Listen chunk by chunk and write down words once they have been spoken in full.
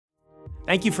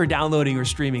Thank you for downloading or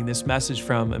streaming this message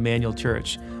from Emmanuel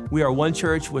Church. We are one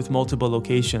church with multiple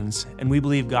locations, and we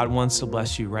believe God wants to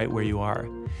bless you right where you are.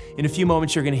 In a few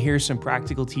moments, you're going to hear some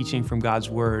practical teaching from God's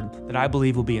Word that I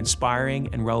believe will be inspiring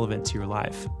and relevant to your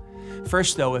life.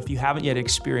 First, though, if you haven't yet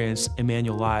experienced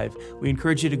Emmanuel Live, we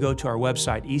encourage you to go to our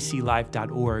website,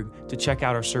 eclife.org, to check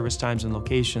out our service times and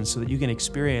locations so that you can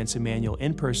experience Emmanuel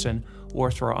in person or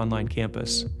through our online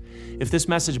campus. If this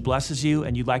message blesses you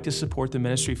and you'd like to support the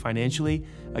ministry financially,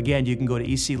 again, you can go to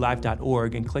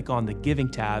eclife.org and click on the Giving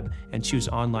tab and choose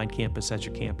Online Campus as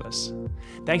your campus.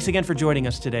 Thanks again for joining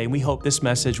us today, and we hope this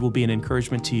message will be an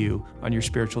encouragement to you on your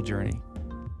spiritual journey.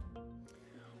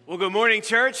 Well, good morning,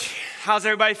 church. How's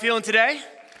everybody feeling today?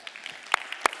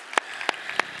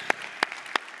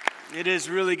 It is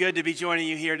really good to be joining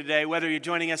you here today, whether you're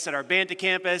joining us at our Banta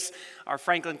campus, our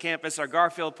Franklin campus, our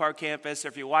Garfield Park campus, or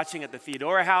if you're watching at the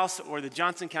Theodora House or the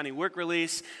Johnson County Work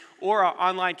Release or our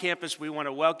online campus, we want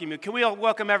to welcome you. Can we all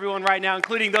welcome everyone right now,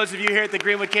 including those of you here at the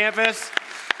Greenwood campus?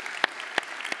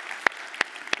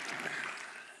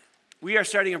 We are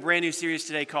starting a brand new series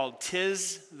today called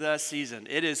 'Tis the Season.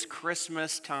 It is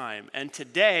Christmas time. And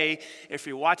today, if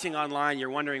you're watching online, you're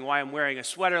wondering why I'm wearing a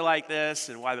sweater like this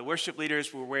and why the worship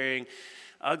leaders were wearing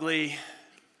ugly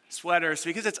sweaters.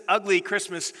 Because it's ugly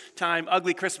Christmas time,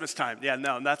 ugly Christmas time. Yeah,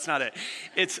 no, that's not it.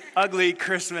 It's ugly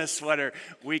Christmas sweater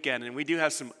weekend. And we do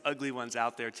have some ugly ones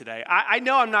out there today. I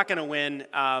know I'm not going to win,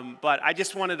 but I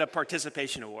just wanted a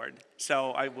participation award.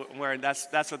 So I'm wearing,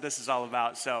 that's what this is all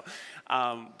about. So,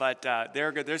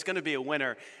 there's going to be a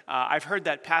winner. I've heard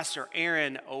that Pastor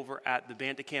Aaron over at the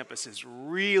Banta campus is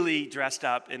really dressed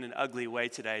up in an ugly way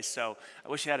today. So I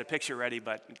wish I had a picture ready,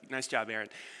 but nice job, Aaron.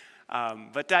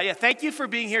 Thank you for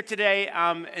being here today.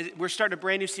 We're starting a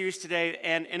brand new series today,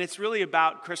 and it's really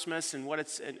about Christmas and what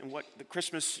the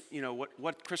Christmas,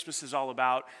 what Christmas is all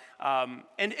about.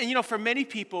 For many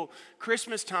people,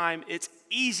 Christmas time, it's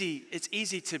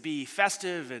easy to be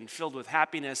festive and filled with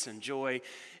happiness and joy,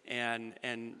 and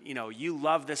you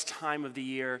love this time of the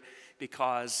year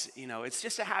because, it's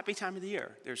just a happy time of the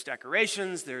year. There's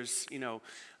decorations, there's,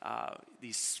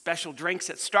 these special drinks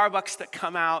at Starbucks that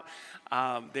come out.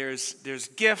 There's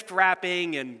gift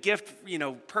wrapping and gift,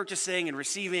 purchasing and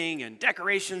receiving and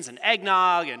decorations and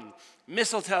eggnog and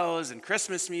mistletoes and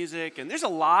Christmas music. And there's a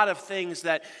lot of things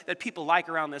that people like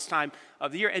around this time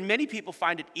of the year. And many people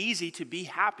find it easy to be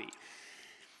happy.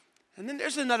 And then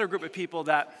there's another group of people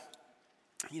that,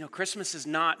 Christmas is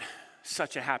not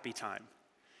such a happy time.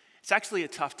 It's actually a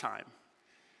tough time.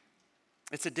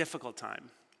 It's a difficult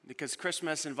time because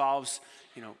Christmas involves,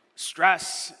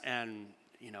 stress and,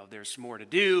 there's more to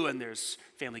do and there's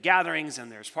family gatherings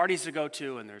and there's parties to go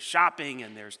to and there's shopping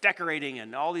and there's decorating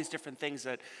and all these different things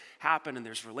that happen, and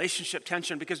there's relationship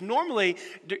tension because normally,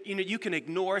 you can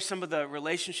ignore some of the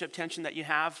relationship tension that you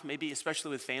have, maybe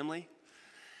especially with family.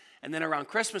 And then around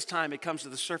Christmas time, it comes to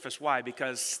the surface. Why?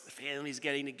 Because the family's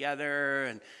getting together,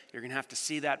 and you're going to have to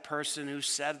see that person who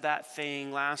said that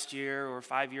thing last year or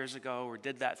 5 years ago or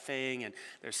did that thing, and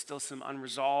there's still some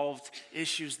unresolved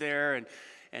issues there, and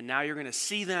now you're going to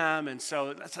see them, and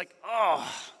so that's like,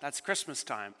 that's Christmas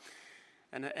time.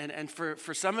 And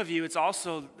for some of you, it's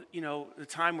also, the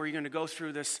time where you're going to go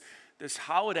through this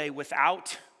holiday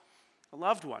without a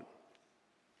loved one,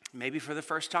 maybe for the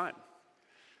first time.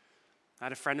 I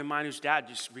had a friend of mine whose dad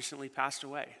just recently passed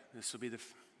away. This will be the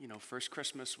first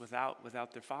Christmas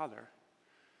without their father.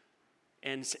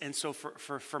 And so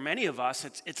for many of us,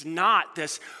 it's not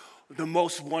the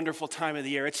most wonderful time of the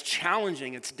year. It's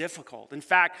challenging. It's difficult. In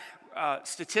fact,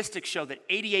 statistics show that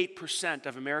 88%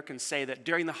 of Americans say that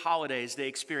during the holidays they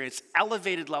experience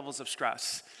elevated levels of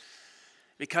stress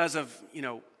because of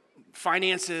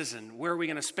finances and where are we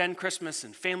going to spend Christmas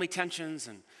and family tensions,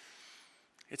 and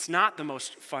it's not the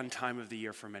most fun time of the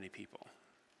year for many people.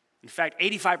 In fact,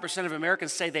 85% of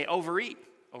Americans say they overeat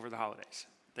over the holidays.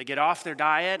 They get off their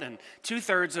diet, and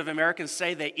 2/3 of Americans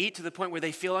say they eat to the point where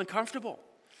they feel uncomfortable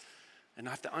and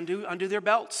have to undo their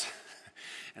belts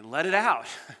and let it out.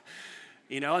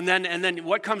 And then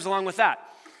what comes along with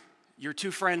that? Your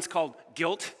two friends called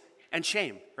guilt and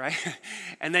shame, right?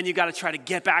 And then you got to try to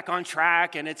get back on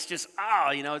track, and it's just,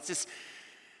 it's just.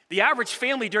 The average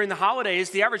family during the holidays,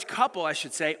 the average couple, I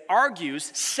should say,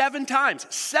 argues 7 times.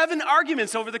 7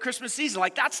 arguments over the Christmas season.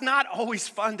 Like, that's not always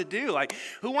fun to do. Like,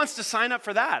 who wants to sign up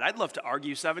for that? I'd love to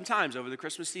argue 7 times over the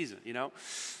Christmas season,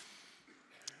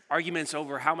 Arguments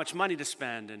over how much money to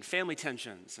spend and family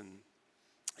tensions. And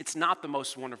it's not the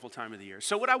most wonderful time of the year.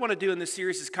 So what I want to do in this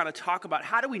series is kind of talk about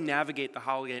how do we navigate the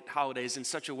holidays in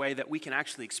such a way that we can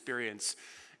actually experience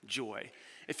joy.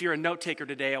 If you're a note taker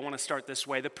today, I want to start this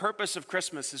way. The purpose of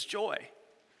Christmas is joy.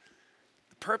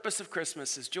 The purpose of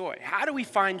Christmas is joy. How do we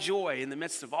find joy in the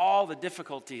midst of all the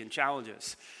difficulty and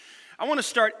challenges? I want to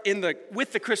start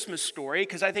with the Christmas story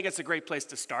because I think it's a great place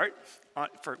to start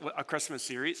for a Christmas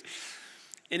series.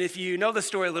 And if you know the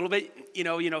story a little bit, you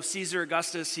know Caesar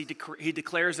Augustus, he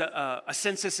declares a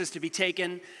census is to be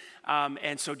taken.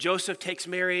 And so Joseph takes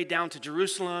Mary down to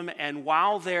Jerusalem, and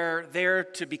while they're there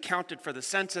to be counted for the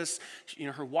census,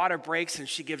 her water breaks and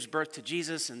she gives birth to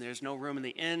Jesus, and there's no room in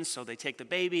the inn, so they take the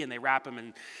baby and they wrap him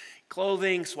in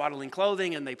clothing, swaddling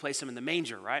clothing, and they place him in the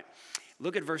manger, right?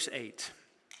 Look at verse 8.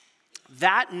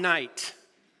 That night,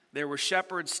 there were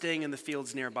shepherds staying in the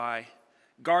fields nearby,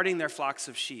 guarding their flocks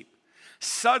of sheep.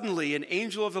 Suddenly, an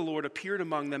angel of the Lord appeared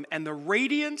among them, and the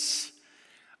radiance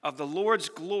of the Lord's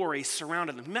glory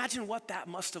surrounded them. Imagine what that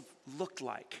must have looked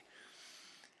like.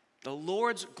 The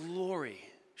Lord's glory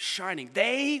shining.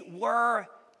 They were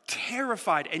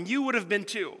terrified, and you would have been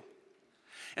too.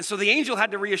 And so the angel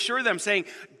had to reassure them, saying,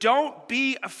 "Don't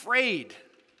be afraid."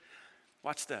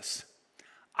 Watch this.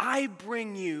 I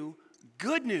bring you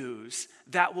good news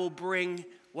that will bring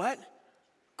what?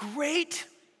 Great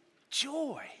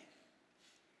joy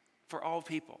for all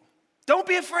people. Don't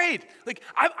be afraid.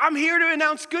 I'm here to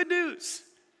announce good news.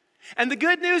 And the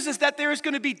good news is that there is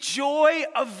going to be joy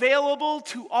available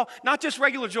to all, not just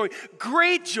regular joy,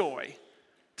 great joy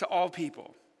to all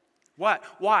people. What?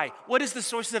 Why? What is the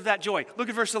source of that joy? Look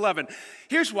at verse 11.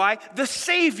 Here's why. The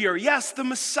Savior, yes, the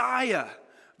Messiah,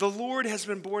 the Lord has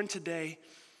been born today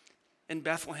in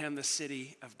Bethlehem, the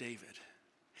city of David.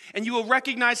 And you will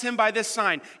recognize him by this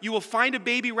sign. You will find a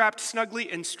baby wrapped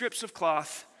snugly in strips of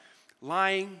cloth,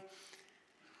 lying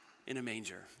in a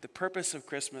manger. The purpose of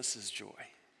Christmas is joy.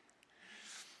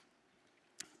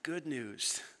 Good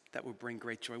news that will bring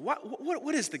great joy.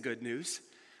 What is the good news?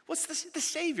 What's the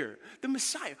Savior, the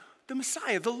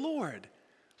Messiah, the Lord?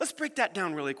 Let's break that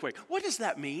down really quick. What does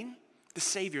that mean? The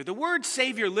Savior. The word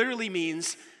Savior literally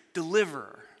means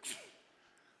deliverer.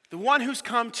 The one who's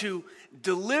come to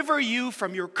deliver you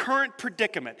from your current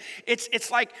predicament. It's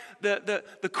like the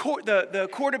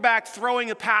quarterback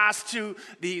throwing a pass to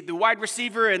the wide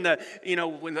receiver in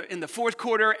the fourth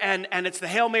quarter, and it's the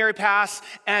Hail Mary pass,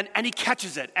 and he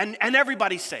catches it, and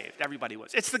everybody's saved. Everybody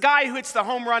was. It's the guy who hits the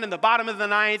home run in the bottom of the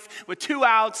ninth with 2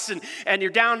 outs, and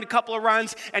you're down a couple of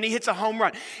runs, and he hits a home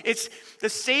run. It's the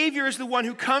Savior is the one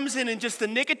who comes in just the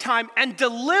nick of time and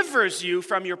delivers you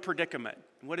from your predicament.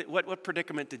 What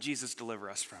predicament did Jesus deliver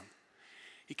us from?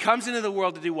 He comes into the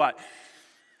world to do what?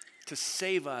 To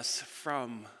save us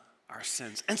from our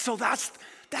sins. And so that's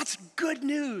good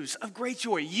news of great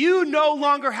joy. You no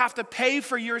longer have to pay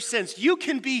for your sins. You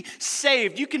can be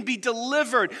saved. You can be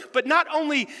delivered. But not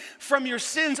only from your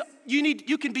sins,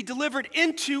 you can be delivered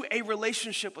into a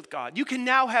relationship with God. You can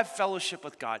now have fellowship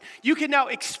with God. You can now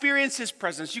experience his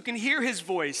presence. You can hear his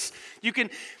voice. You can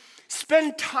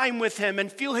spend time with him and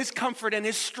feel his comfort and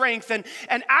his strength and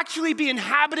actually be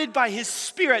inhabited by his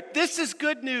Spirit. This is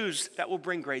good news that will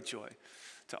bring great joy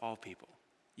to all people.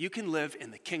 You can live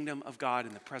in the kingdom of God,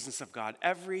 in the presence of God,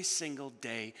 every single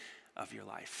day of your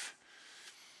life.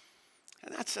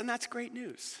 And that's great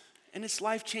news. And it's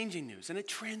life-changing news. And it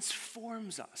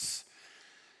transforms us.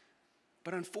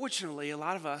 But unfortunately, a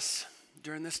lot of us,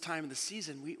 during this time of the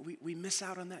season, we miss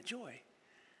out on that joy.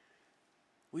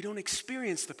 We don't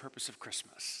experience the purpose of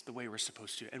Christmas the way we're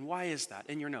supposed to. And why is that?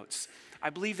 In your notes, I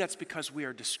believe that's because we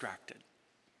are distracted.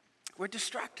 We're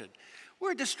distracted.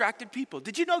 We're distracted people.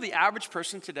 Did you know the average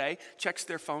person today checks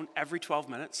their phone every 12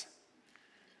 minutes?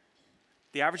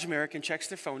 The average American checks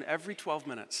their phone every 12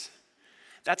 minutes.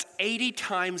 That's 80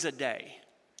 times a day.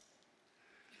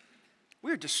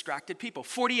 We're distracted people.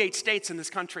 48 states in this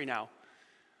country now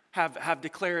have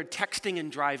declared texting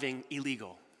and driving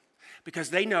illegal.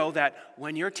 Because they know that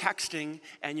when you're texting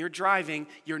and you're driving,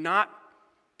 you're not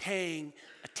paying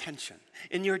attention.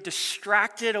 And you're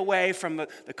distracted away from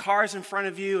the cars in front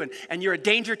of you, and you're a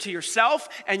danger to yourself,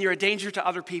 and you're a danger to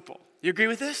other people. You agree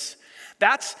with this?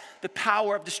 That's the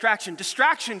power of distraction.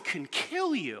 Distraction can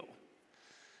kill you,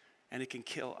 and it can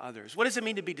kill others. What does it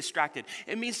mean to be distracted?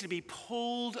 It means to be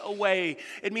pulled away.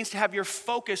 It means to have your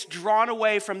focus drawn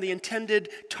away from the intended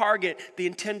target, the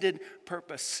intended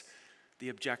purpose, the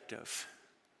objective.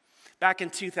 Back in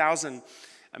 2000,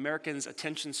 Americans'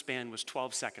 attention span was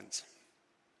 12 seconds.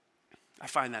 I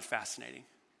find that fascinating.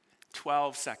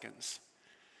 12 seconds.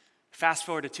 Fast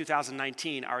forward to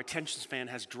 2019, our attention span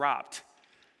has dropped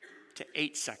to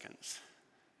 8 seconds.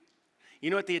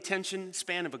 You know what the attention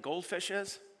span of a goldfish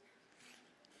is?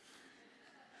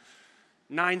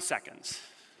 9 seconds.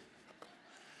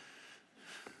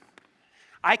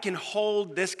 I can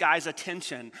hold this guy's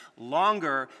attention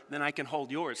longer than I can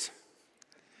hold yours.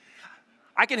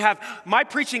 My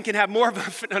preaching can have more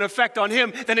of an effect on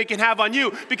him than it can have on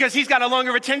you because he's got a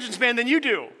longer attention span than you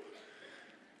do.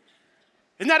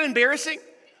 Isn't that embarrassing?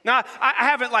 Now, I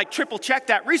haven't triple checked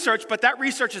that research, but that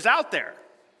research is out there.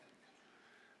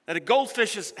 That a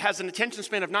goldfish has an attention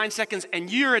span of 9 seconds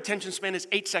and your attention span is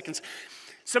 8 seconds.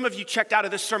 Some of you checked out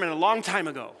of this sermon a long time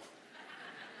ago.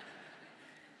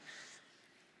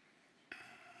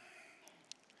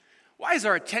 Why is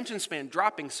our attention span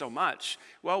dropping so much?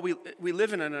 Well, we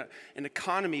live in an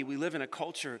economy, we live in a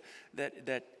culture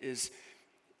that is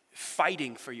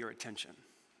fighting for your attention.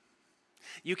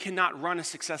 You cannot run a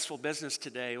successful business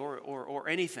today or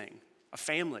anything, a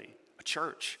family, a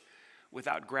church,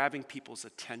 without grabbing people's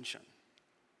attention.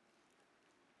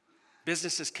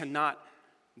 Businesses cannot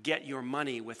get your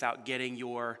money without getting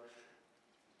your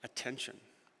attention.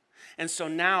 And so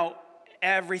now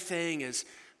everything is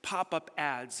pop-up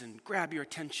ads and grab your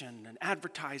attention and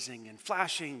advertising and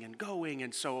flashing and going.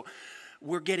 And so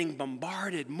we're getting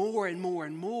bombarded more and more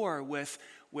and more with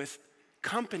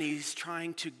companies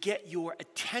trying to get your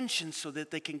attention so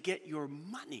that they can get your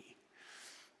money.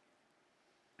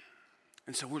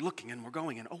 And so we're looking and we're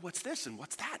going and, oh, what's this and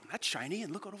what's that? And that's shiny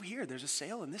and look over here, there's a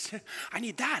sale and this, I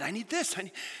need that, I need this.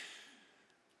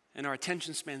 And our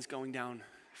attention span's going down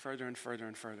further and further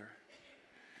and further.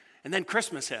 And then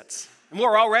Christmas hits, and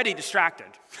we're already distracted.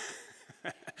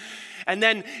 And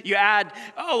then you add,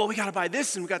 oh, well, we got to buy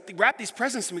this, and we got to wrap these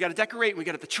presents, and we got to decorate, and we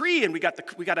got the tree, and we got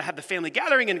to have the family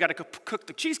gathering, and we got to cook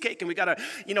the cheesecake, and we got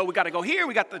to go here.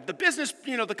 We got the business,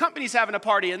 the company's having a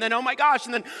party, and then oh my gosh,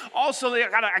 and then also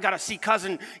I got to see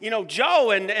cousin,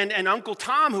 Joe and Uncle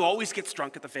Tom, who always gets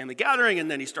drunk at the family gathering, and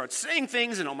then he starts saying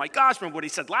things, and oh my gosh, remember what he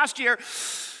said last year.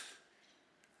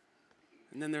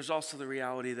 And then there's also the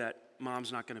reality that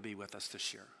Mom's not going to be with us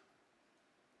this year.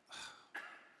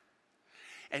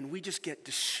 And we just get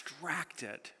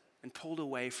distracted and pulled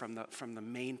away from the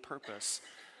main purpose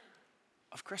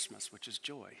of Christmas, which is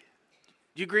joy.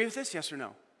 Do you agree with this? Yes or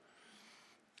no?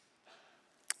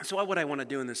 So what I want to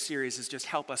do in this series is just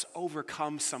help us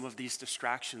overcome some of these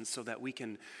distractions so that we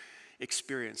can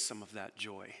experience some of that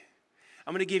joy.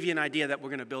 I'm going to give you an idea that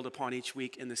we're going to build upon each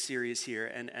week in the series here,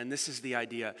 and this is the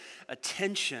idea.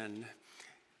 Attention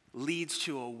leads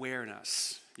to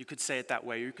awareness. You could say it that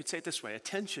way, or you could say it this way.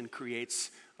 Attention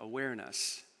creates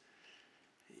awareness.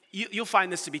 You'll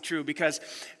find this to be true because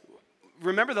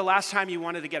remember the last time you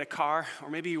wanted to get a car, or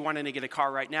maybe you wanted to get a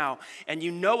car right now, and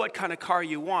you know what kind of car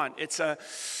you want. It's a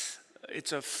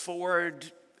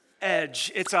Ford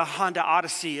Edge, it's a Honda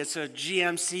Odyssey, it's a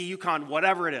GMC Yukon,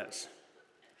 whatever it is.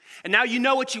 And now you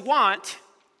know what you want,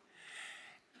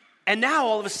 and now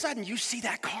all of a sudden you see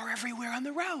that car everywhere on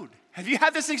the road. Have you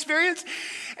had this experience?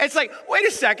 It's like, wait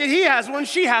a second, he has one,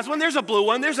 she has one, there's a blue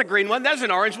one, there's a green one, there's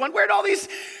an orange one. Where'd all these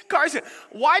cars go?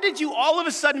 Why did you all of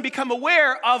a sudden become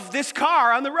aware of this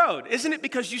car on the road? Isn't it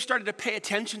because you started to pay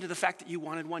attention to the fact that you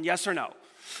wanted one, yes or no?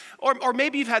 Or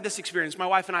maybe you've had this experience. My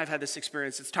wife and I have had this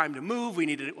experience. It's time to move.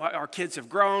 Our kids have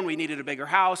grown. We needed a bigger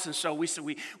house. And so we said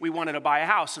we wanted to buy a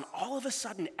house. And all of a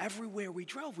sudden, everywhere we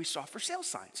drove, we saw for sale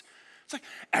signs. It's like,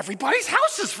 everybody's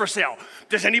house is for sale.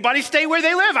 Does anybody stay where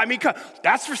they live? I mean,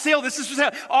 that's for sale. This is for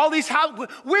sale. All these houses,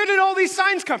 where did all these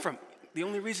signs come from? The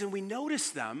only reason we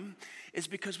noticed them is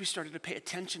because we started to pay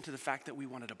attention to the fact that we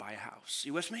wanted to buy a house.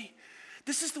 You with me?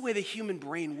 This is the way the human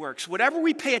brain works. Whatever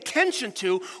we pay attention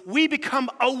to, we become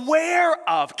aware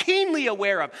of, keenly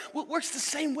aware of. Well, it works the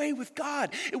same way with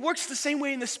God. It works the same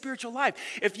way in the spiritual life.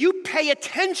 If you pay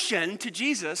attention to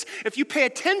Jesus, if you pay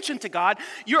attention to God,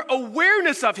 your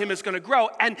awareness of him is going to grow.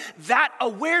 And that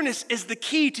awareness is the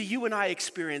key to you and I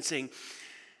experiencing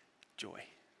joy.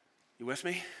 You with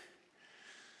me?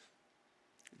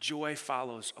 Joy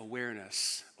follows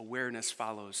awareness. Awareness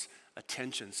follows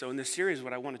attention. So in this series,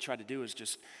 what I want to try to do is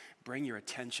just bring your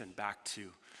attention back to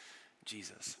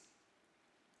Jesus.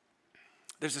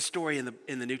 There's a story in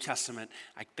the New Testament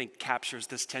I think captures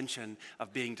this tension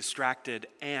of being distracted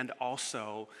and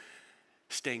also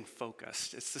staying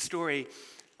focused. It's the story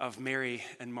of Mary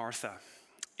and Martha.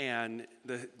 And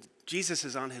Jesus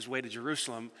is on his way to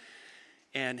Jerusalem,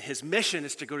 and his mission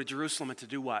is to go to Jerusalem and to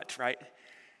do what, right?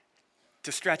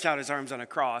 To stretch out his arms on a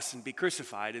cross and be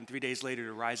crucified, and 3 days later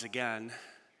to rise again,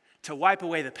 to wipe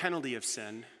away the penalty of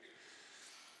sin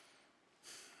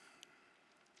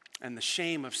and the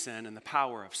shame of sin and the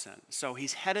power of sin. So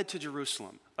he's headed to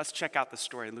Jerusalem. Let's check out the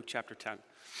story in Luke chapter 10.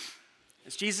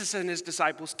 As Jesus and his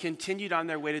disciples continued on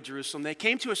their way to Jerusalem, they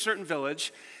came to a certain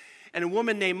village, and a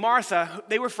woman named Martha,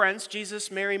 they were friends,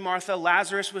 Jesus, Mary, Martha,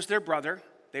 Lazarus was their brother.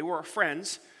 They were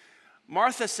friends.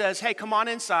 Martha says, hey, come on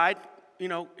inside.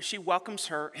 She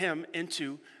welcomes him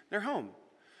into their home.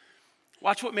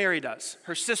 Watch what Mary does.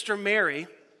 Her sister Mary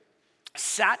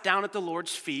sat down at the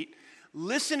Lord's feet,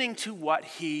 listening to what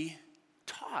he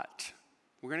taught.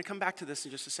 We're going to come back to this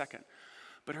in just a second.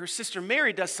 But her sister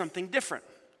Mary does something different.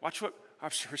 Watch what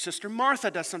her sister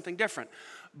Martha does something different.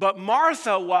 But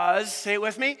Martha was, say it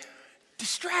with me,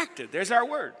 distracted. There's our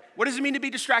word. What does it mean to be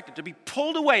distracted? To be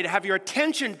pulled away, to have your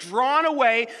attention drawn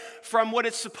away from what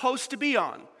it's supposed to be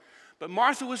on. But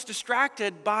Martha was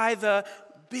distracted by the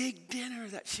big dinner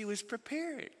that she was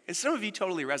preparing. And some of you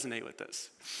totally resonate with this.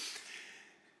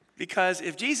 Because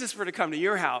if Jesus were to come to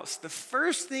your house, the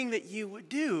first thing that you would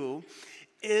do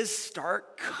is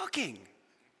start cooking.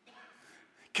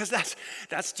 Because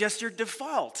that's just your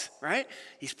default, right?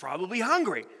 He's probably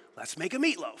hungry. Let's make a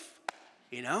meatloaf,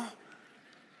 you know?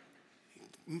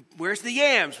 Where's the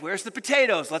yams? Where's the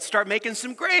potatoes? Let's start making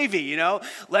some gravy, you know?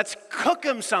 Let's cook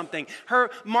him something.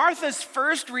 Martha's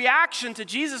first reaction to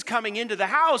Jesus coming into the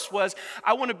house was,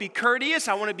 I want to be courteous,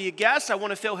 I want to be a guest, I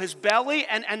want to fill his belly,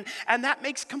 and that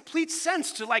makes complete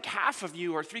sense to like half of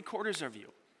you or 3/4 of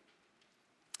you.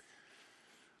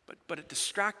 But it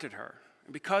distracted her.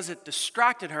 And because it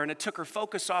distracted her and it took her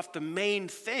focus off the main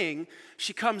thing,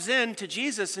 she comes in to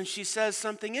Jesus and she says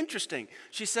something interesting.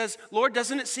 She says, Lord,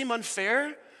 doesn't it seem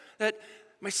unfair that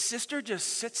my sister just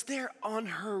sits there on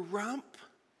her rump?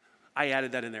 I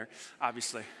added that in there,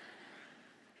 obviously.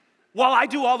 While I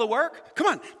do all the work? Come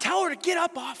on, tell her to get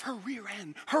up off her rear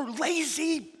end, her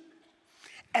lazy,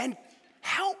 and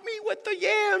help me with the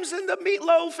yams and the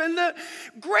meatloaf and the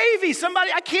gravy.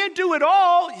 Somebody, I can't do it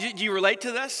all. Do you relate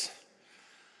to this?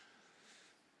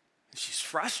 She's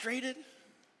frustrated.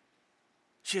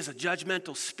 She has a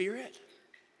judgmental spirit.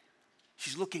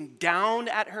 She's looking down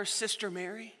at her sister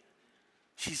Mary.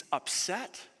 She's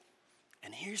upset.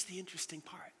 And here's the interesting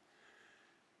part.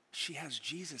 She has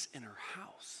Jesus in her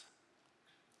house.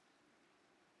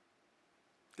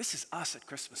 This is us at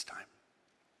Christmas time.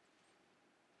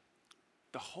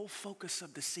 The whole focus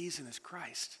of the season is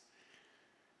Christ.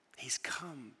 He's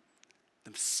come.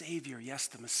 The Savior, yes,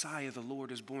 the Messiah, the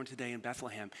Lord, is born today in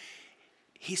Bethlehem.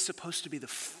 He's supposed to be the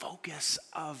focus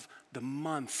of the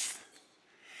month.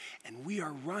 And we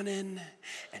are running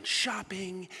and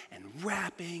shopping and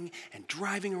wrapping and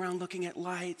driving around looking at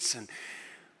lights and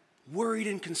worried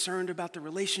and concerned about the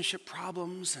relationship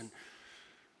problems and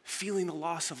feeling the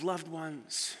loss of loved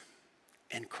ones.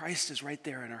 And Christ is right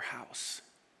there in our house.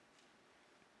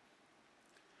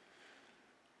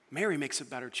 Mary makes a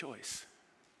better choice.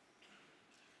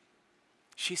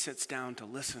 She sits down to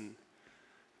listen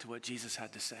to what Jesus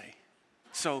had to say.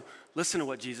 So listen to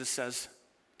what Jesus says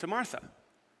to Martha.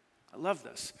 I love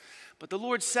this. But the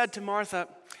Lord said to Martha,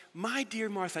 my dear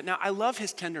Martha. Now, I love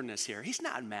his tenderness here. He's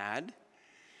not mad.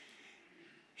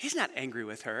 He's not angry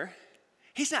with her.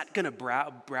 He's not going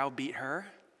to browbeat her.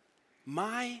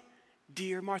 My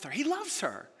dear Martha. He loves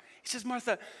her. He says,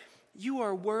 Martha, you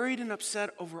are worried and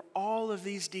upset over all of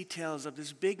these details of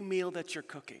this big meal that you're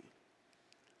cooking.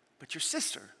 But your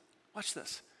sister, watch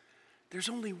this, there's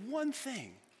only one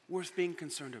thing worth being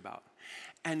concerned about.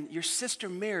 And your sister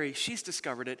Mary, she's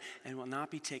discovered it and will not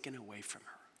be taken away from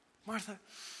her. Martha,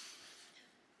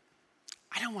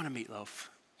 I don't want a meatloaf.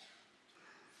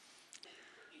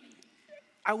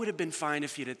 I would have been fine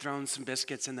if you'd have thrown some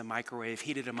biscuits in the microwave,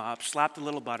 heated them up, slapped a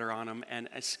little butter on them, and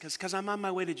it's because I'm on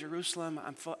my way to Jerusalem.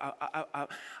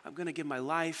 I'm going to give my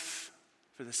life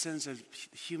for the sins of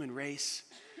the human race.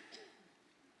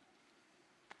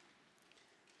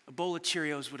 A bowl of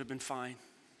Cheerios would have been fine.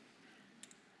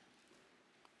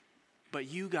 But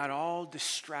you got all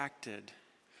distracted.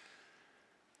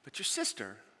 But your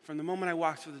sister, from the moment I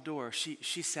walked through the door, she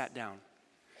sat down.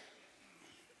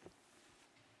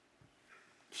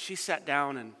 She sat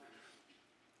down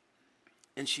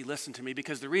and she listened to me,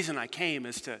 because the reason I came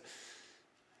is to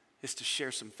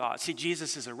share some thoughts. See,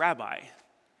 Jesus is a rabbi.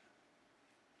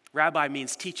 Rabbi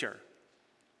means teacher.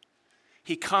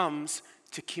 He comes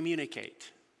to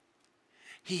communicate.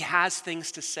 He has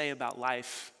things to say about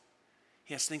life.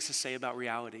 He has things to say about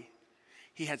reality.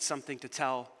 He had something to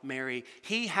tell Mary.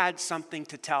 He had something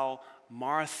to tell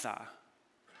Martha.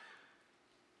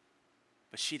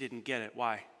 But she didn't get it.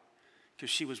 Why?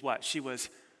 Because she was what? She was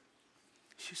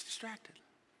distracted.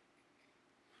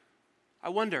 I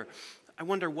wonder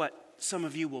what some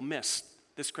of you will miss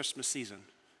this Christmas season.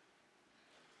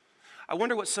 I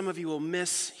wonder what some of you will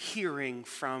miss hearing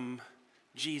from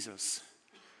Jesus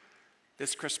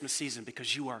this Christmas season,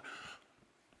 because you are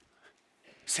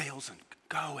sales and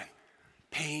go and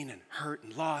pain and hurt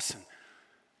and loss and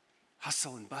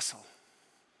hustle and bustle.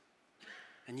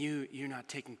 And you're not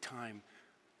taking time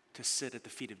to sit at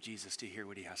the feet of Jesus to hear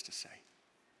what he has to say.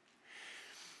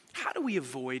 How do we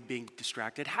avoid being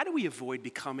distracted? How do we avoid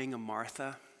becoming a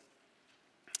Martha?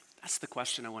 That's the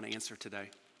question I want to answer today.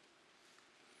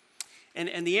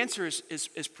 And the answer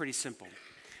is pretty simple.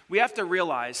 We have to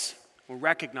realize or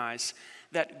recognize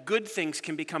that good things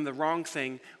can become the wrong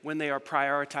thing when they are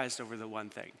prioritized over the one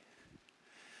thing.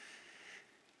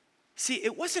 See,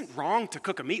 it wasn't wrong to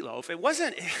cook a meatloaf. It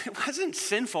wasn't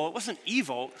sinful. It wasn't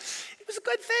evil. It was a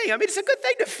good thing. I mean, it's a good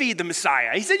thing to feed the Messiah.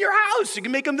 He's in your house. You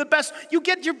can make him the best. You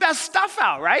get your best stuff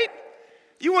out, right?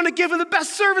 You want to give him the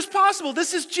best service possible.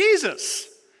 This is Jesus.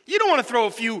 You don't want to throw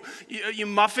a few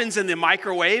muffins in the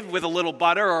microwave with a little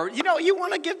butter, or you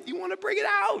want to bring it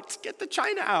out. Get the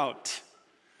china out.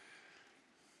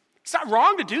 It's not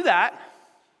wrong to do that.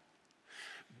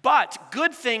 But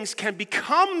good things can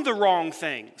become the wrong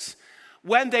things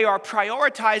when they are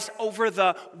prioritized over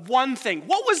the one thing.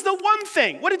 What was the one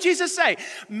thing? What did Jesus say?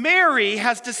 Mary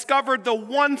has discovered the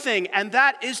one thing, and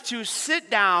that is to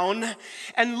sit down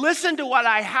and listen to what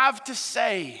I have to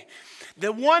say.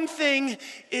 The one thing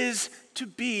is to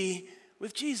be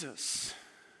with Jesus.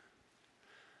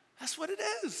 That's what it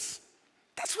is.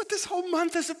 That's what this whole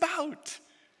month is about.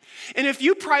 And if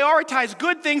you prioritize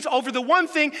good things over the one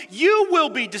thing, you will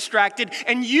be distracted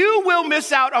and you will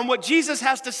miss out on what Jesus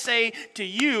has to say to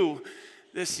you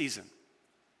this season.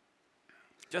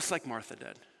 Just like Martha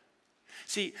did.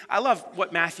 See, I love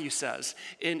what Matthew says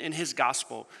in his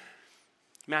gospel.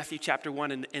 Matthew chapter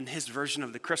 1 in his version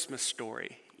of the Christmas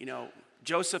story.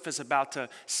 Joseph is about to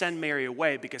send Mary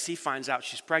away because he finds out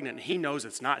she's pregnant and he knows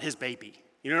it's not his baby.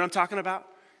 You know what I'm talking about?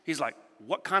 He's like,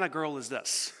 what kind of girl is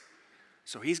this?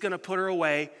 So he's going to put her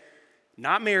away,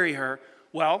 not marry her.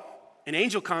 Well, an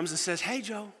angel comes and says, hey,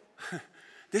 Joe,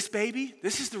 this baby,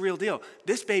 this is the real deal.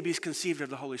 This baby is conceived of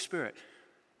the Holy Spirit.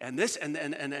 And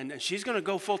she's going to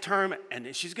go full term,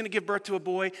 and she's going to give birth to a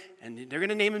boy, and they're going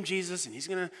to name him Jesus, and he's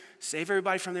going to save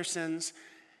everybody from their sins.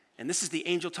 And this is the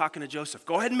angel talking to Joseph.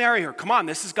 Go ahead and marry her. Come on,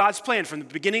 this is God's plan from the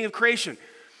beginning of creation.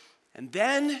 And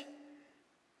then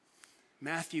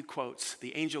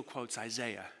the angel quotes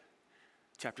Isaiah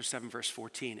chapter 7, verse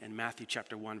 14, and Matthew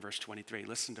chapter 1, verse 23.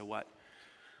 Listen to what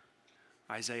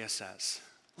Isaiah says.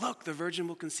 Look, the virgin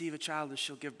will conceive a child and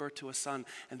she'll give birth to a son,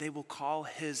 and they will call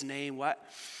his name what?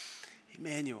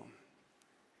 Emmanuel,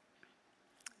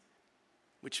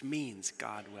 which means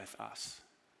God with us.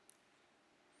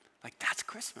 Like, that's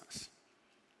Christmas.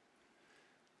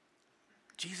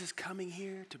 Jesus coming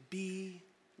here to be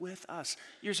with us.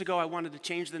 Years ago, I wanted to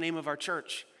change the name of our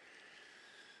church.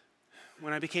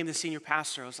 When I became the senior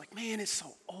pastor, I was like, man, it's so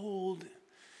old.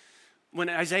 When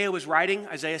Isaiah was writing,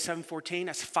 Isaiah 7:14,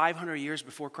 that's 500 years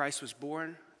before Christ was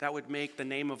born. That would make the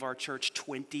name of our church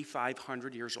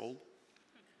 2,500 years old.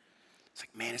 It's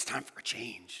like, man, it's time for a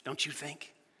change, don't you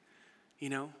think?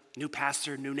 New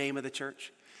pastor, new name of the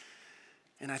church.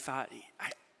 And I thought,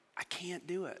 I can't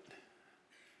do it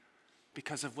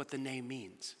because of what the name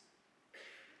means.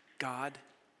 God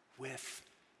with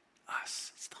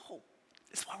us.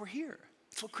 It's why we're here.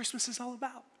 It's what Christmas is all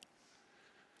about.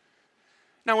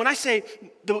 Now, when I say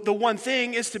the one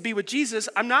thing is to be with Jesus,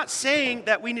 I'm not saying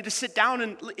that we need to sit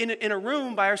down in a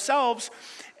room by ourselves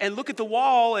and look at the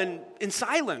wall and in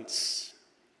silence.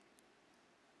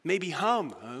 Maybe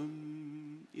hum.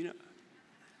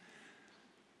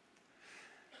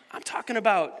 I'm talking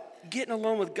about getting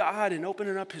alone with God and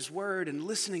opening up his word and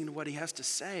listening to what he has to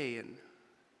say. And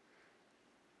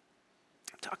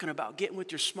I'm talking about getting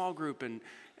with your small group and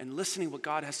listening to what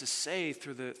God has to say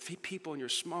through the people in your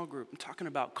small group. I'm talking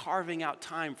about carving out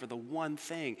time for the one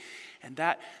thing. And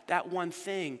that one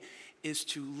thing is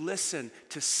to listen,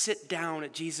 to sit down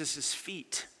at Jesus'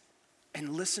 feet and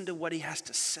listen to what he has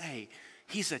to say.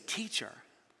 He's a teacher.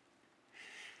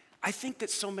 I think that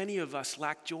so many of us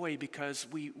lack joy because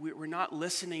we're not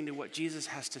listening to what Jesus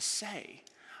has to say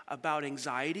about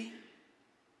anxiety,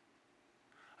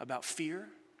 about fear,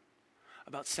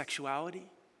 about sexuality,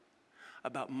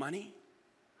 about money,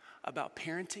 about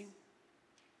parenting.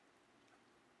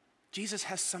 Jesus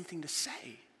has something to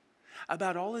say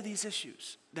about all of these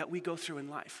issues that we go through in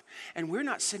life. And we're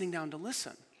not sitting down to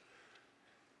listen.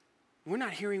 We're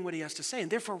not hearing what he has to say, and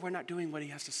therefore we're not doing what he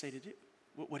has to say to do,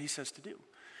 what he says to do.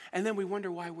 And then we wonder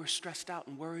why we're stressed out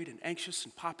and worried and anxious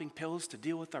and popping pills to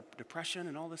deal with our depression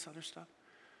and all this other stuff.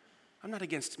 I'm not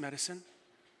against medicine.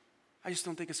 I just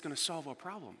don't think it's going to solve our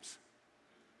problems.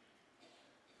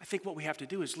 I think what we have to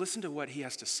do is listen to what he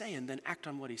has to say and then act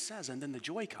on what he says, and then the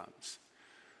joy comes.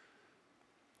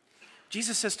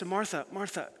 Jesus says to Martha,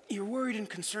 Martha, you're worried and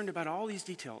concerned about all these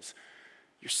details.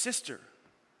 Your sister,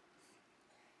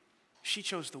 she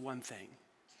chose the one thing,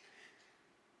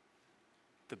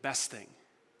 the best thing,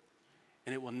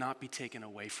 and it will not be taken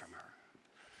away from her.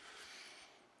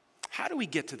 how do we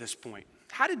get to this point?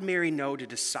 How did Mary know to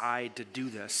decide to do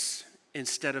this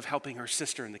instead of helping her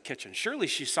sister in the kitchen? Surely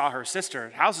she saw her sister.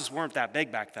 Houses weren't that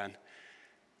big back then.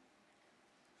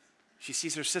 She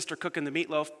sees her sister cooking the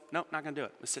meatloaf. Nope, not going to do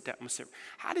it. Let's sit down. I'm gonna sit.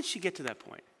 How did she get to that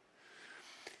point?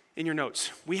 In your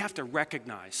notes, we have to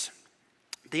recognize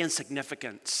the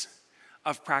insignificance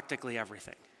of practically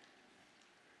everything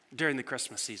during the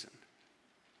Christmas season.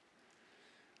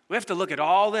 We have to look at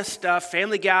all this stuff,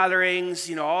 family gatherings,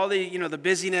 all the, the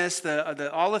busyness,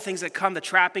 all the things that come, the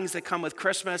trappings that come with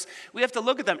Christmas. We have to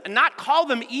look at them and not call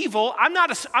them evil. I'm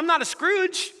not a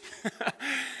Scrooge.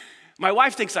 My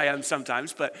wife thinks I am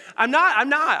sometimes, but I'm not.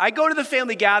 I go to the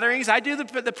family gatherings. I do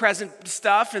the present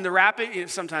stuff and the wrapping.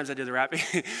 Sometimes I do the wrapping.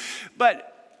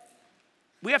 But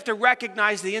we have to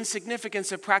recognize the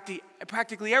insignificance of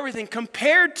practically everything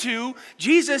compared to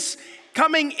Jesus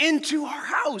coming into our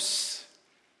house.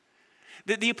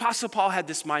 The Apostle Paul had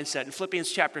this mindset. In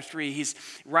Philippians chapter 3, he's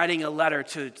writing a letter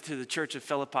to the church of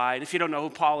Philippi. And if you don't know who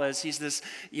Paul is, he's this,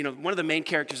 one of the main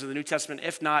characters of the New Testament,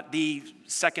 if not the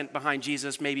second behind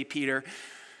Jesus, maybe Peter.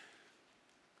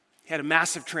 He had a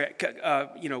massive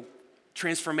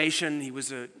transformation. He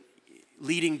was a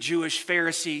leading Jewish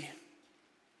Pharisee.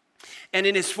 And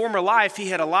in his former life, he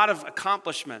had a lot of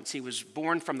accomplishments. He was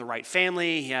born from the right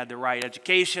family. He had the right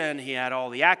education. He had all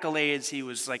the accolades. He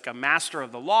was like a master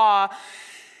of the law.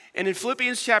 And in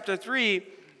Philippians chapter 3,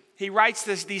 he writes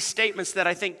these statements that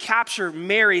I think capture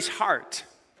Mary's heart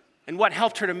and what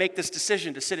helped her to make this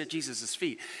decision to sit at Jesus'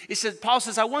 feet. Paul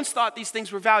says, I once thought these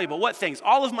things were valuable. What things?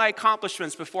 All of my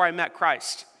accomplishments before I met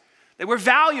Christ. They were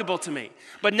valuable to me.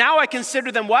 But now I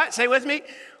consider them what? Say it with me.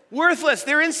 Worthless.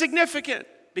 They're insignificant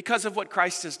because of what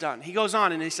Christ has done. He goes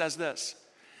on and he says this.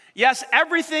 Yes,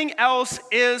 everything else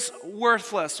is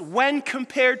worthless when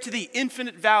compared to the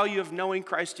infinite value of knowing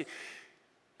Christ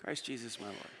Jesus, my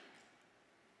Lord.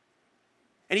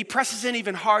 And he presses in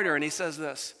even harder and he says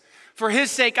this. For his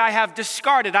sake I have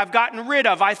discarded, I've gotten rid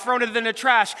of, I've thrown it in the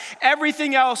trash,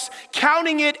 everything else,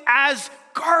 counting it as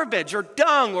garbage or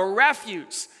dung or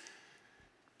refuse,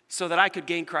 so that I could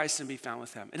gain Christ and be found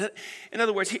with him. In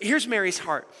other words, here's Mary's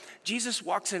heart. Jesus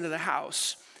walks into the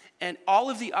house, and all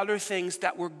of the other things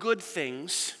that were good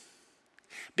things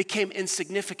became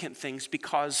insignificant things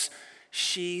because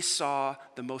she saw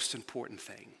the most important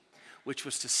thing, which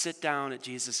was to sit down at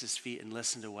Jesus' feet and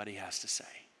listen to what he has to say.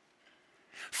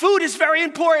 Food is very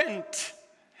important.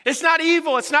 It's not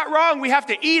evil. It's not wrong. We have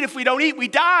to eat. If we don't eat, we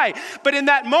die. But in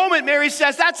that moment, Mary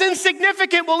says, that's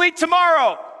insignificant. We'll eat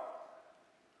tomorrow.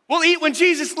 We'll eat when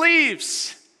Jesus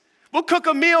leaves. We'll cook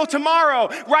a meal tomorrow.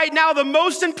 Right now, the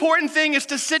most important thing is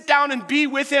to sit down and be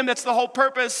with him. That's the whole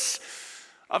purpose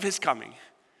of his coming.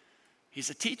 He's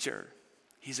a teacher.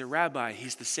 He's a rabbi.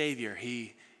 He's the Savior.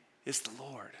 He is the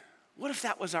Lord. What if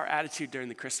that was our attitude during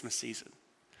the Christmas season?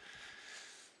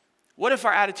 What if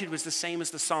our attitude was the same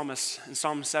as the psalmist in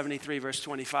Psalm 73, verse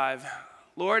 25?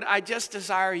 Lord, I just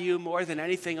desire you more than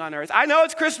anything on earth. I know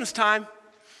it's Christmas time.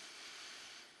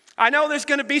 I know there's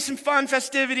going to be some fun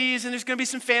festivities and there's going to be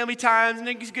some family times and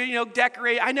there's going to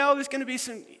decorate. I know there's going to be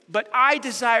some, but I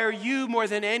desire you more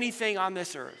than anything on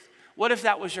this earth. What if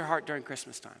that was your heart during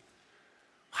Christmas time?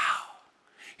 Wow.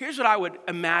 Here's what I would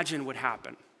imagine would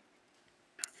happen.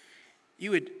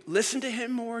 You would listen to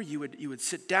him more, you would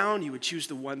sit down, you would choose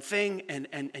the one thing,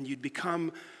 and you'd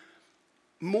become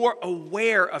more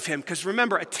aware of him. Because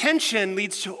remember, attention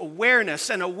leads to awareness,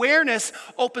 and awareness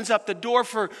opens up the door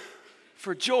for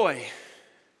joy.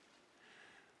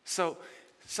 So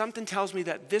something tells me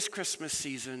that this Christmas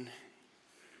season,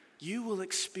 you will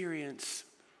experience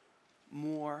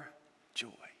more joy,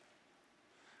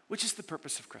 which is the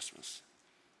purpose of Christmas.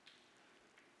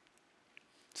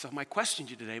 So my question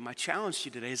to you today, my challenge to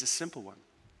you today is a simple one.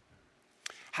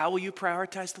 How will you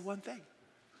prioritize the one thing?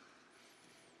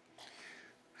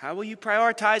 How will you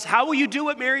prioritize? How will you do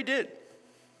what Mary did?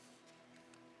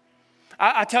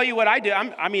 I tell you what I do.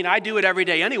 I do it every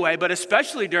day anyway, but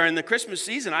especially during the Christmas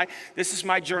season. This is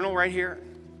my journal right here.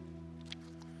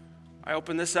 I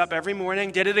open this up every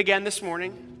morning, did it again this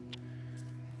morning.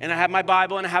 And I have my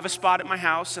Bible and I have a spot at my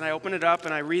house and I open it up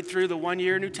and I read through the 1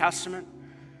 year New Testament.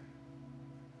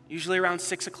 Usually around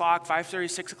 6 o'clock, 5:30,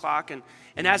 6 o'clock. And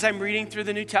as I'm reading through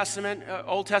the New Testament,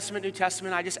 Old Testament, New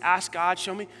Testament, I just ask God,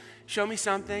 show me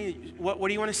something. What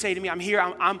do you want to say to me? I'm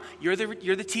here. You're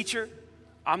the teacher.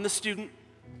 I'm the student.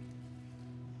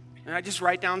 And I just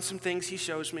write down some things he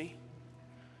shows me.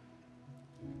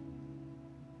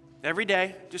 Every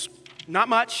day, just not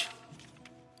much.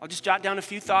 I'll just jot down a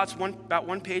few thoughts, about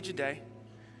one page a day.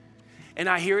 And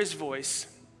I hear his voice.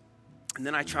 And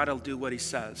then I try to do what he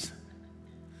says.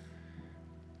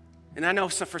 And I know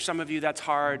for some of you that's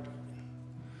hard.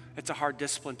 It's a hard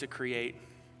discipline to create.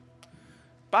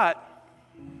 But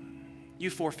you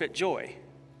forfeit joy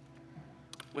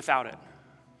without it.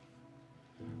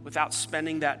 Without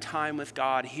spending that time with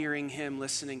God, hearing Him,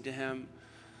 listening to Him.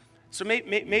 So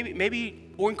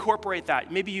maybe or incorporate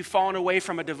that. Maybe you've fallen away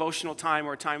from a devotional time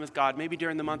or a time with God. Maybe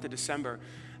during the month of December,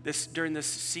 during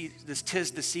this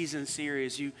 'Tis the Season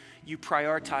series, you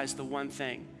prioritize the one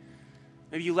thing.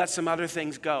 Maybe you let some other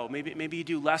things go. Maybe you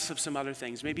do less of some other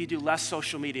things. Maybe you do less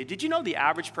social media. Did you know the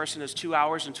average person has 2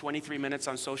 hours and 23 minutes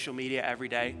on social media every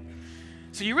day?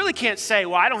 So you really can't say,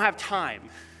 well, I don't have time.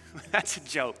 That's a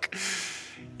joke.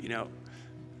 You know,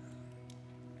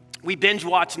 we binge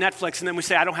watch Netflix and then we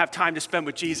say, I don't have time to spend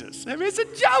with Jesus. I mean, it's a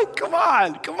joke. Come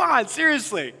on,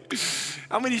 seriously.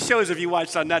 How many shows have you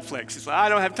watched on Netflix? It's like, I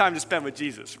don't have time to spend with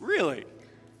Jesus. Really?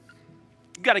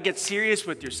 You got to get serious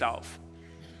with yourself.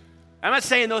 I'm not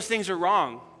saying those things are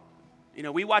wrong. You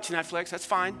know, we watch Netflix, that's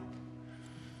fine.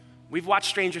 We've watched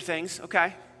Stranger Things,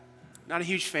 okay. Not a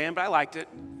huge fan, but I liked it.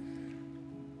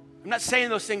 I'm not saying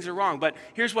those things are wrong, but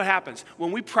here's what happens.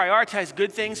 When we prioritize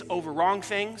good things over wrong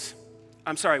things,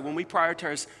 when we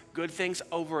prioritize good things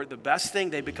over the best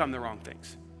thing, they become the wrong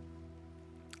things.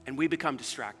 And we become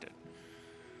distracted.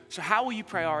 So how will you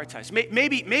prioritize?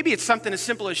 Maybe it's something as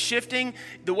simple as shifting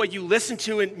the way you listen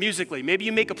to it musically. Maybe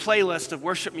you make a playlist of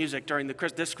worship music during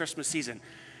this Christmas season.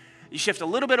 You shift a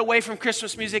little bit away from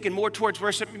Christmas music and more towards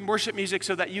worship music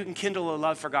so that you can kindle a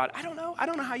love for God. I don't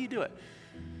know how you do it.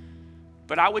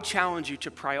 But I would challenge you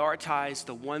to prioritize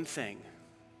the one thing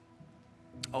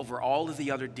over all of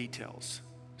the other details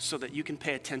so that you can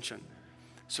pay attention,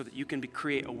 so that you can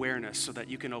create awareness, so that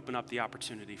you can open up the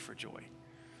opportunity for joy.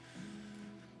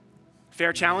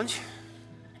 Fair challenge?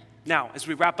 Now, as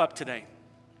we wrap up today,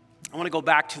 I want to go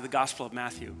back to the Gospel of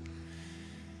Matthew.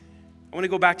 I want to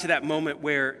go back to that moment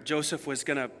where Joseph was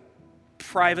going to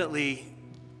privately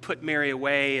put Mary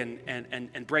away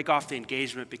and break off the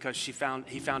engagement because he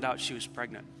found out she was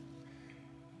pregnant.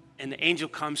 And the angel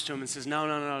comes to him and says,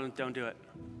 no, don't do it.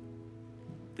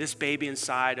 This baby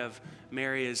inside of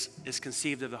Mary is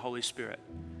conceived of the Holy Spirit.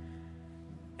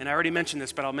 And I already mentioned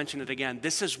this, but I'll mention it again.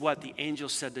 This is what the angel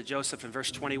said to Joseph in verse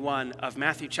 21 of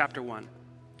Matthew chapter 1.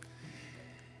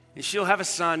 And she'll have a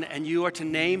son, and you are to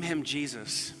name him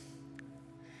Jesus.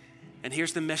 And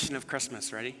here's the mission of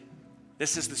Christmas, ready?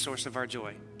 This is the source of our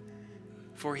joy.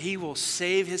 For he will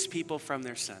save his people from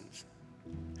their sins.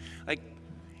 Like,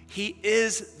 he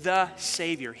is the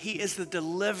Savior. He is the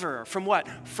deliverer. From what?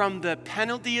 From the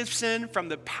penalty of sin, from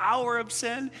the power of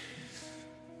sin.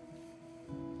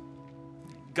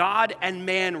 God and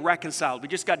man reconciled. We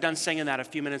just got done singing that a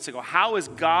few minutes ago. How is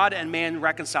God and man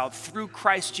reconciled? Through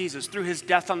Christ Jesus, through his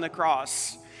death on the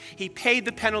cross. He paid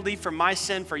the penalty for my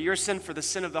sin, for your sin, for the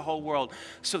sin of the whole world,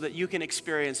 so that you can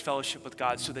experience fellowship with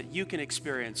God, so that you can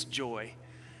experience joy,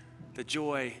 the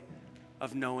joy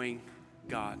of knowing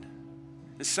God.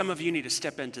 And some of you need to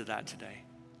step into that today.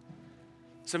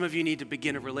 Some of you need to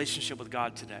begin a relationship with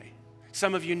God today.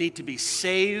 Some of you need to be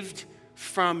saved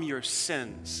from your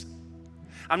sins.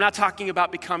 I'm not talking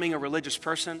about becoming a religious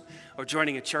person or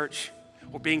joining a church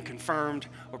or being confirmed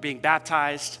or being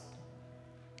baptized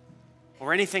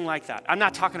or anything like that. I'm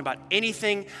not talking about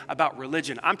anything about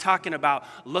religion. I'm talking about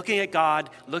looking at God,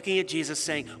 looking at Jesus,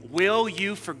 saying, will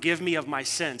you forgive me of my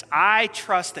sins? I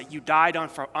trust that you died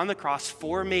on the cross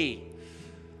for me.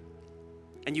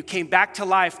 And you came back to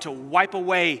life to wipe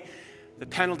away the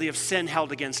penalty of sin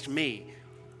held against me.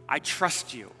 I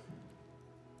trust you.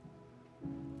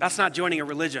 That's not joining a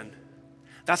religion.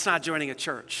 That's not joining a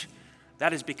church.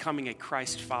 That is becoming a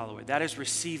Christ follower. That is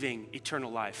receiving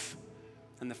eternal life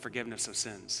and the forgiveness of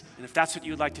sins. And if that's what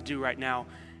you'd like to do right now,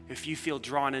 if you feel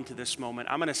drawn into this moment,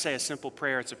 I'm going to say a simple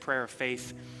prayer. It's a prayer of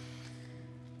faith.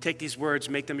 Take these words,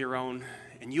 make them your own,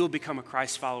 and you'll become a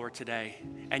Christ follower today.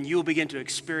 And you'll begin to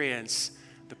experience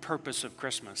the purpose of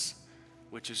Christmas,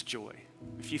 which is joy.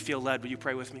 If you feel led, will you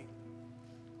pray with me?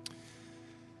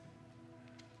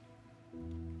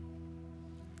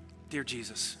 Dear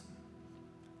Jesus,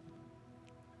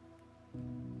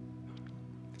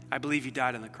 I believe you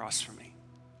died on the cross for me.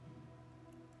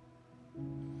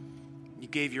 You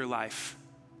gave your life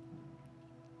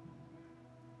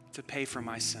to pay for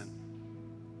my sin,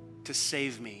 to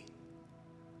save me,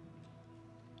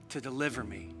 to deliver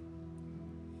me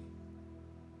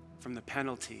from the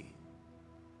penalty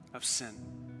of sin.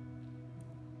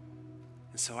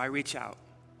 And so I reach out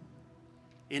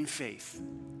in faith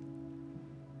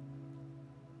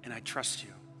and I trust you.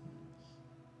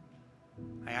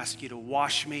 I ask you to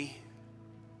wash me,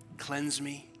 cleanse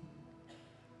me,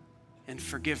 and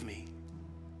forgive me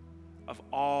of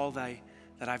all that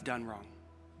I've done wrong.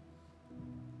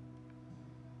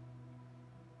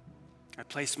 I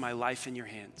place my life in your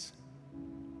hands.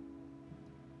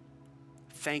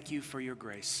 Thank you for your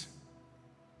grace.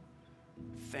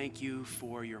 Thank you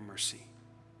for your mercy.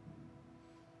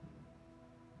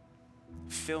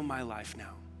 Fill my life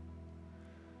now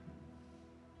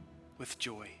with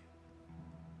joy.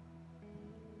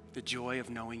 The joy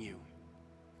of knowing you.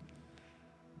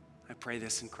 I pray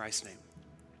this in Christ's name.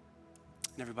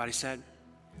 And everybody said,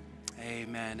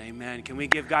 amen, amen. Can we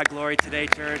give God glory today,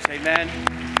 church? Amen.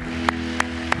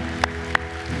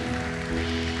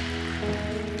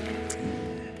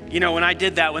 You know, when I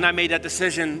did that, when I made that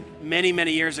decision many,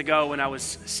 many years ago when I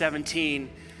was 17,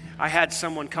 I had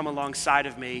someone come alongside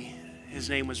of me. His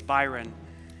name was Byron.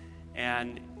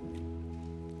 And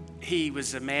he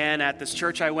was a man at this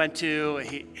church I went to.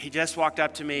 He just walked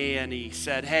up to me and he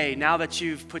said, hey, now that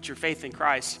you've put your faith in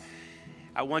Christ,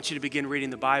 I want you to begin reading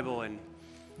the Bible and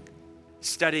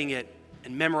studying it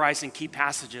and memorizing key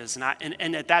passages.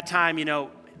 And at that time, you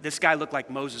know, this guy looked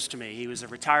like Moses to me. He was a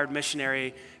retired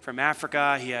missionary from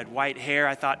Africa. He had white hair.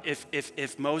 I thought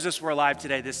if Moses were alive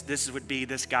today, this would be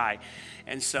this guy.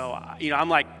 And so, you know, I'm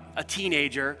like a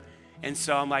teenager. And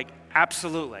so I'm like,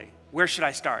 absolutely. Where should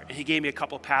I start? And he gave me a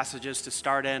couple passages to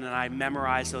start in, and I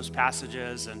memorized those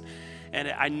passages. And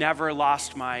I never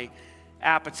lost my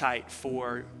appetite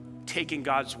for taking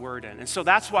God's word in. And so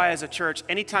that's why as a church,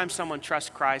 anytime someone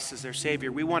trusts Christ as their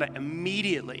Savior, we want to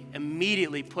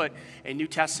immediately put a New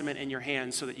Testament in your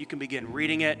hands so that you can begin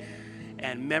reading it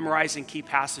and memorizing key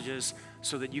passages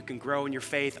so that you can grow in your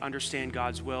faith, understand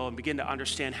God's will, and begin to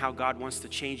understand how God wants to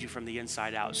change you from the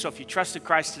inside out. So if you trusted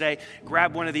Christ today,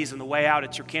 grab one of these on the way out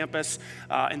at your campus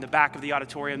in the back of the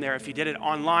auditorium there. If you did it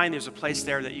online, there's a place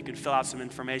there that you can fill out some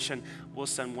information. We'll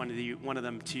send one of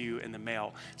them to you in the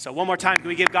mail. So one more time, can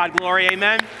we give God glory?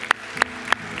 Amen.